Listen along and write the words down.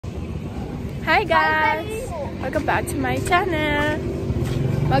Hi guys! Welcome back to my channel.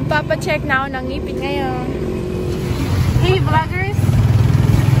 Magpapacheck na ako ng ngipin ngayon. Hey vloggers!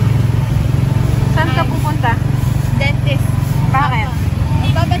 Saan ka pupunta? Dentist. Bakit?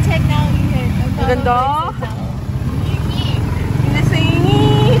 Magpapacheck na ako ngipin. Ang ganda? Inasingi!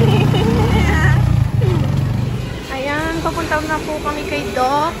 Ayan, papunta na po kami kay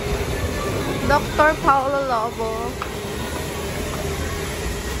Dr. Paulo Lobo.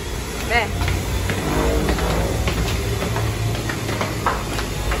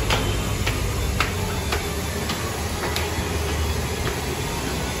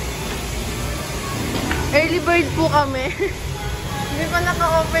 Early bird po kami. Hindi pa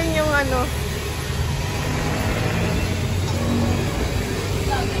naka-open yung ano.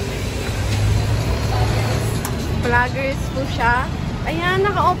 Vloggers po siya. Ayan,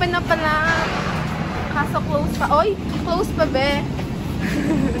 naka-open na pala. Kaso close pa. Oy, close pa be.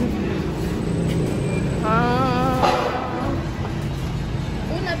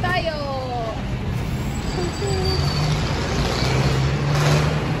 Una tayo!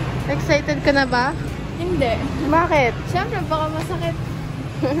 Excited ka na ba? Hindi. Bakit? Siyempre, baka masakit.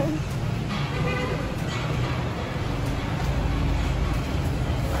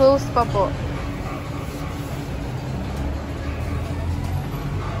 Close pa po.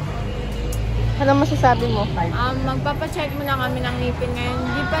 Ano masasabi mo? Magpapacheck muna kami ng ngipin ngayon.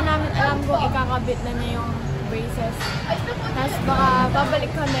 Hindi pa namin alam kung ikakabit na niya yung braces. Tapos baka babalik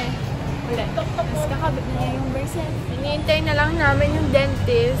kami ulit. Tapos kakabit na niya yung braces. Hinihintay na lang namin yung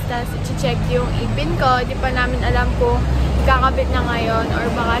dentist. Tapos i-check yung ipin ko. Hindi pa namin alam kung ikakabit na ngayon or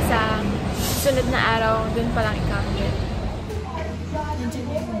baka sa sunod na araw, dun pa lang ikakabit.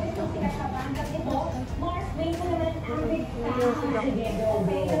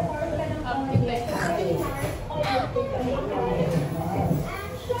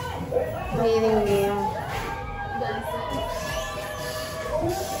 Hearing game.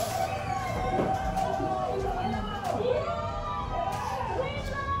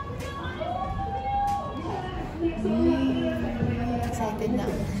 Excited na.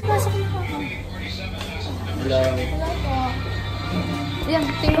 Hello. Yan,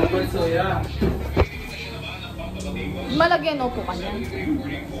 tingnan mo. Malagyan o po kanya.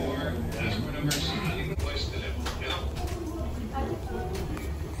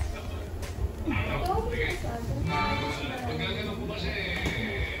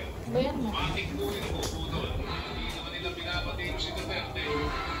 Bayan mo.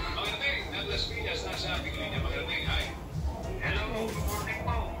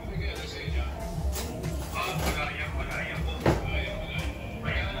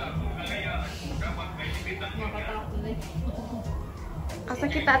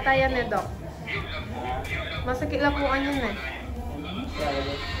 Masakit ata yan eh, Doc. Masakit lang po kanyan eh.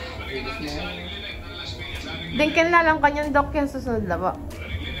 Dingkin na lang kanyan, Doc, yung susunod na ba?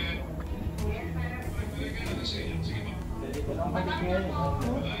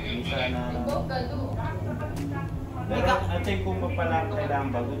 At yung kung pala kailangan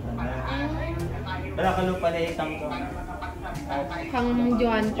bagot na. Wala ka lupa na itang ko. Kang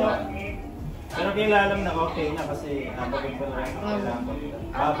Juan po. Pero kilala na okay na kasi nabagot ko lang kailangan bagot.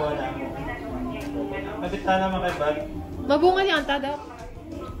 Babo na mo. Mabita naman kay Bad. Mabunga niya anta, Doc.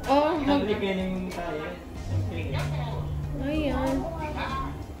 Oh, Naglipining tayo. ayan.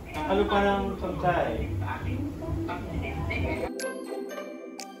 Ang kalupa ng pagkain.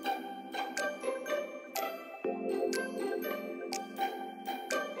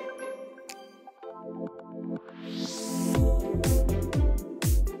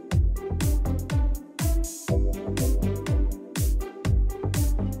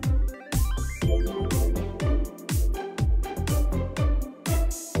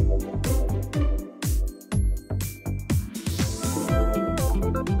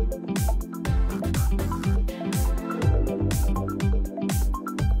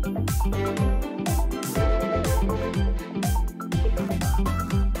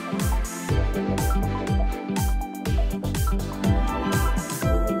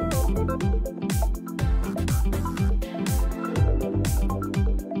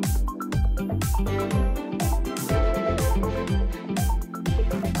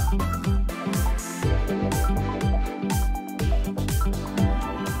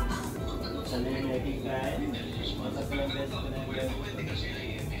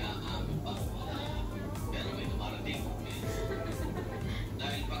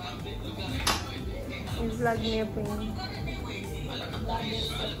 I-vlog niya po yun.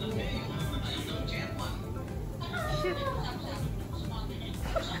 Shit.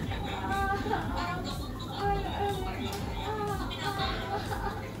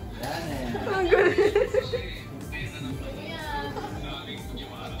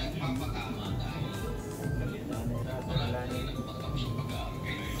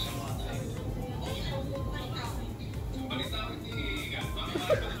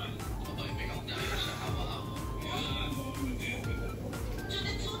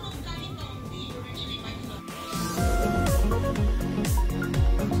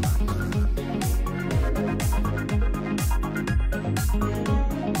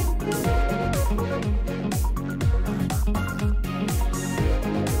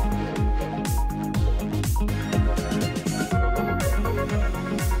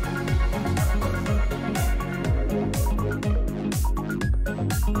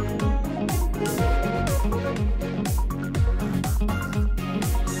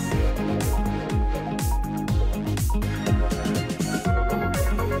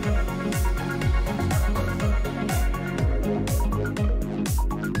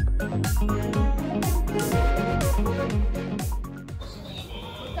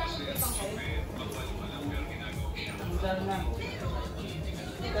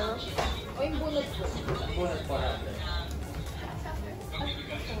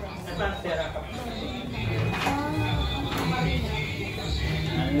 Ano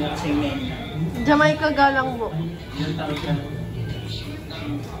yung kasing name na? Jamaica Galang po. Yung tawag ka.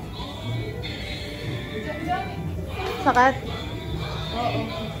 Sakat? Oo.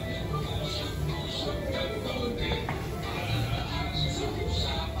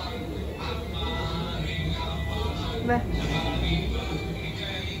 Ba?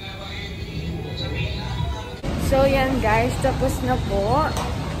 So yan guys, tapos na po.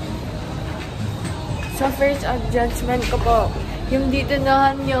 So first of judgment ko po, yung dito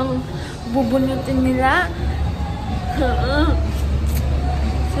nahan yung bubunutin nila.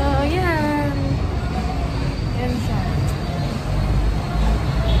 So yan. Yan siya.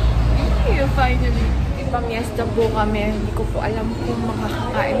 Finally. Ipamiesta po kami. Hindi ko po alam kung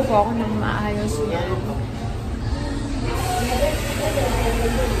makakakain po ako ng maayos yan.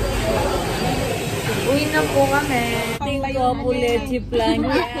 Uwi na po kami. Tingko pulit si plan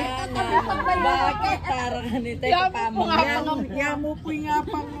yan. Bakit parang ganito kapamang yan?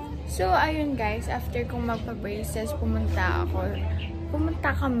 So, ayun guys, after kong magpa-braces, pumunta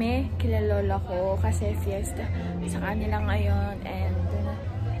kami kila lola ko kasi fiesta sa kanila ngayon and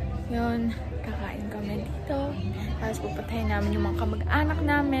yun, kakain kami dito. Tapos pupatayin namin yung mga kamag-anak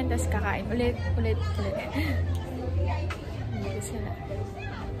namin, tapos kakain ulit. Dito sila.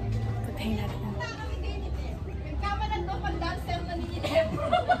 Patayin natin.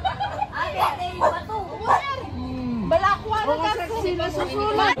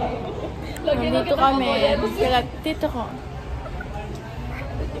 Nandito kami. Kaya tito ko.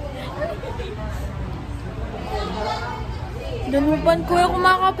 Danupan ko yung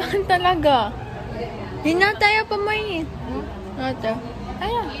kumakapan talaga. Di na tayo pa may. Ito.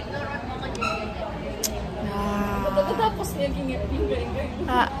 Ayan.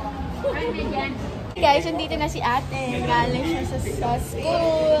 Guys, nandito na si ate. Galing siya sa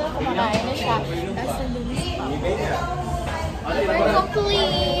school. Kumakain na siya. Tapos nandun siya. We're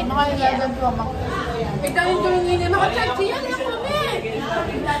complete! Ikaw yung tulungin niya. Makachat yan na kami!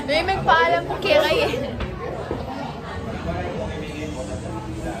 May magpaalam po kaya kayo.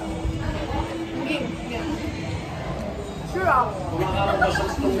 Sure ako.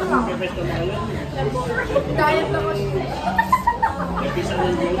 Diet na ko siya.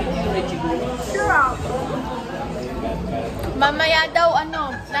 Sure ako. Mamaya daw,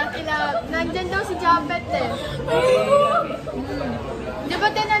 nandyan daw si Japet eh. Di ba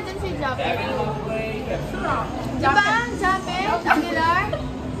din nandyan si Japet? Di ba, Japet? Aguilar?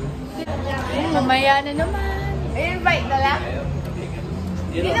 Mamaya na naman. I-invite na lang.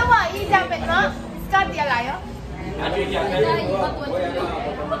 Ginawa, i-Japet mo? Scotty Alayo?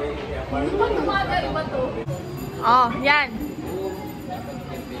 Oh, yan.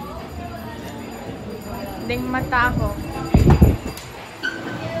 Ding mata ko.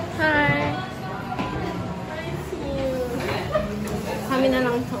 Hi. Kami na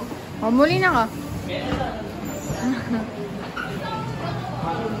lang ito. Oh, muli na ka.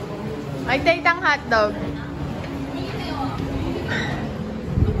 Ay, taitang hotdog.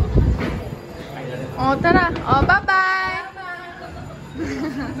 Oh, tara. Oh, bye-bye.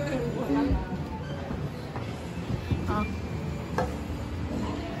 Oh.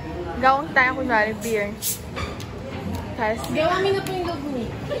 Gawang tayo kunwari beer. Tapos, Gawami na po yung loob mo.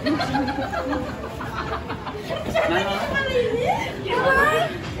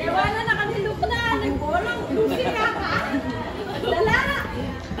 Ewan na, nakanilok na. Nagbolang. Lusin ka ka. Lala.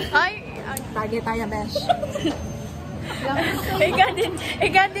 ay, Tagi tayo, besh.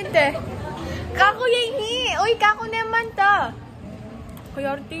 ikaw din, te. Kako yengi. Uy, kako naman ta.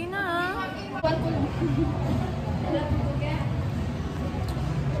 Kuya Ortina, ha?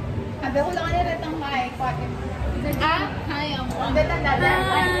 Sabi ko lang kanila itong hi. Ah? Hi, amo.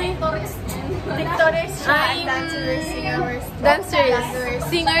 Hi. TikTokers, dancers, singers.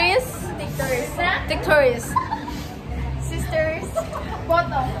 Singers. TikTokers. Sisters.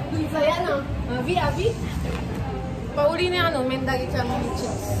 Photo. So yan o. Abi. Pauli na ano, mendagi siya mga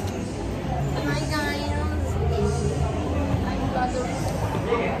chicks. Hi guys.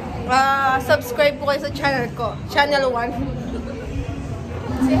 Subscribe po kayo sa channel ko. Channel 1.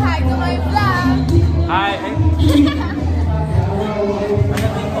 Say hi to my vlog. Hi!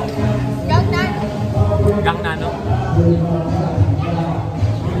 Gang Nano?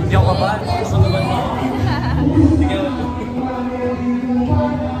 Hindi ako ba? Sige.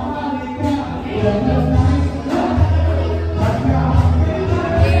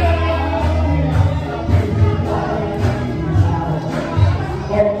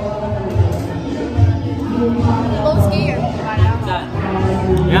 Post gear. Saan?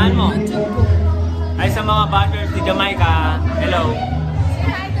 Yan mo. Ay sa mga baggers di Jamaica. Hello. Say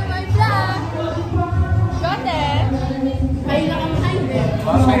hi to my vlog.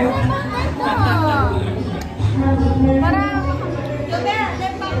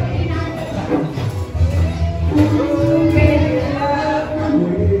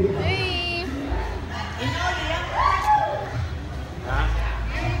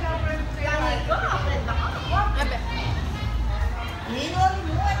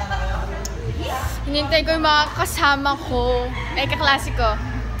 yung mga kasama ko. Ay, kaklase ko.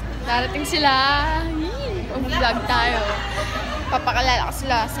 Darating sila. Vlog tayo. Papakalala ko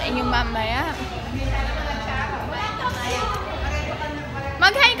sila sa inyong mamaya.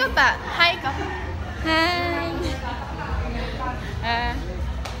 Mag-hi ka pa. Hi ka. Hi.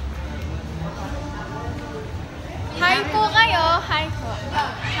 Hi po kayo. Hi po.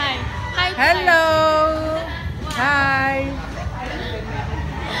 Hi. Hi po. Hello! Hi!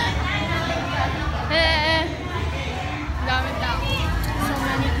 Dami tao. So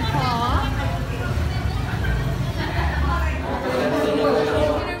many people.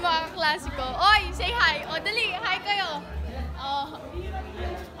 Sino yung mga kaklase ko? Oy, say hi. O, dali. Hi kayo. O,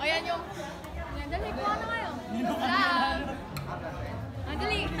 yan yung... Yan, dali. Kuha na kayo. Lang. O,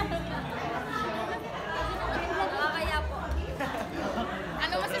 dali. Kaya po.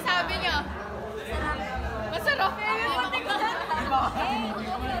 Ano masasabi niyo? Masarap.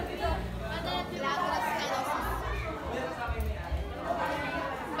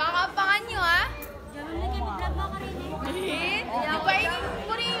 Baka pangan nyo, ha? Di ba yung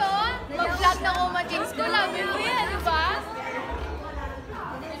Korea? Mag-vlog na ko, ma-jeans ko lang. Yun mo yan, di ba?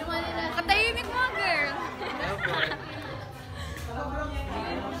 Katahimik mo, girl.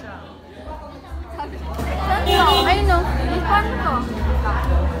 Ayun, no? Paano to?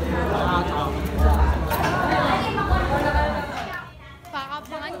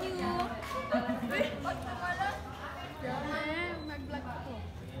 Pakapangan nyo. Mag-vlog ako.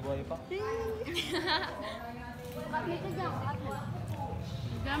 Buhay pa.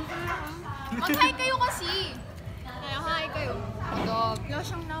 Mag-hi kayo kasi. Kaya hi kayo.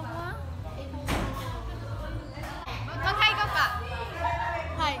 Losyang na ako, ha? Mag-hi ka pa.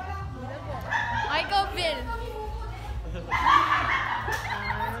 Hi. Hi ko, Bill.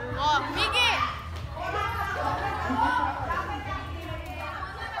 Oh, Miggy!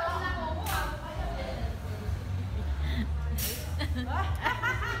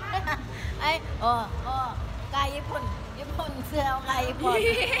 Ay, kaya po. Ipon sila, kaya po.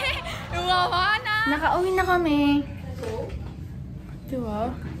 Uwawa na. Nakauwi na kami.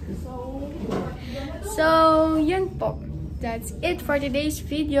 Diba? So, yun po. That's it for today's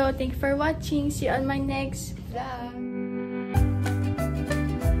video. Thank you for watching. See you on my next vlog.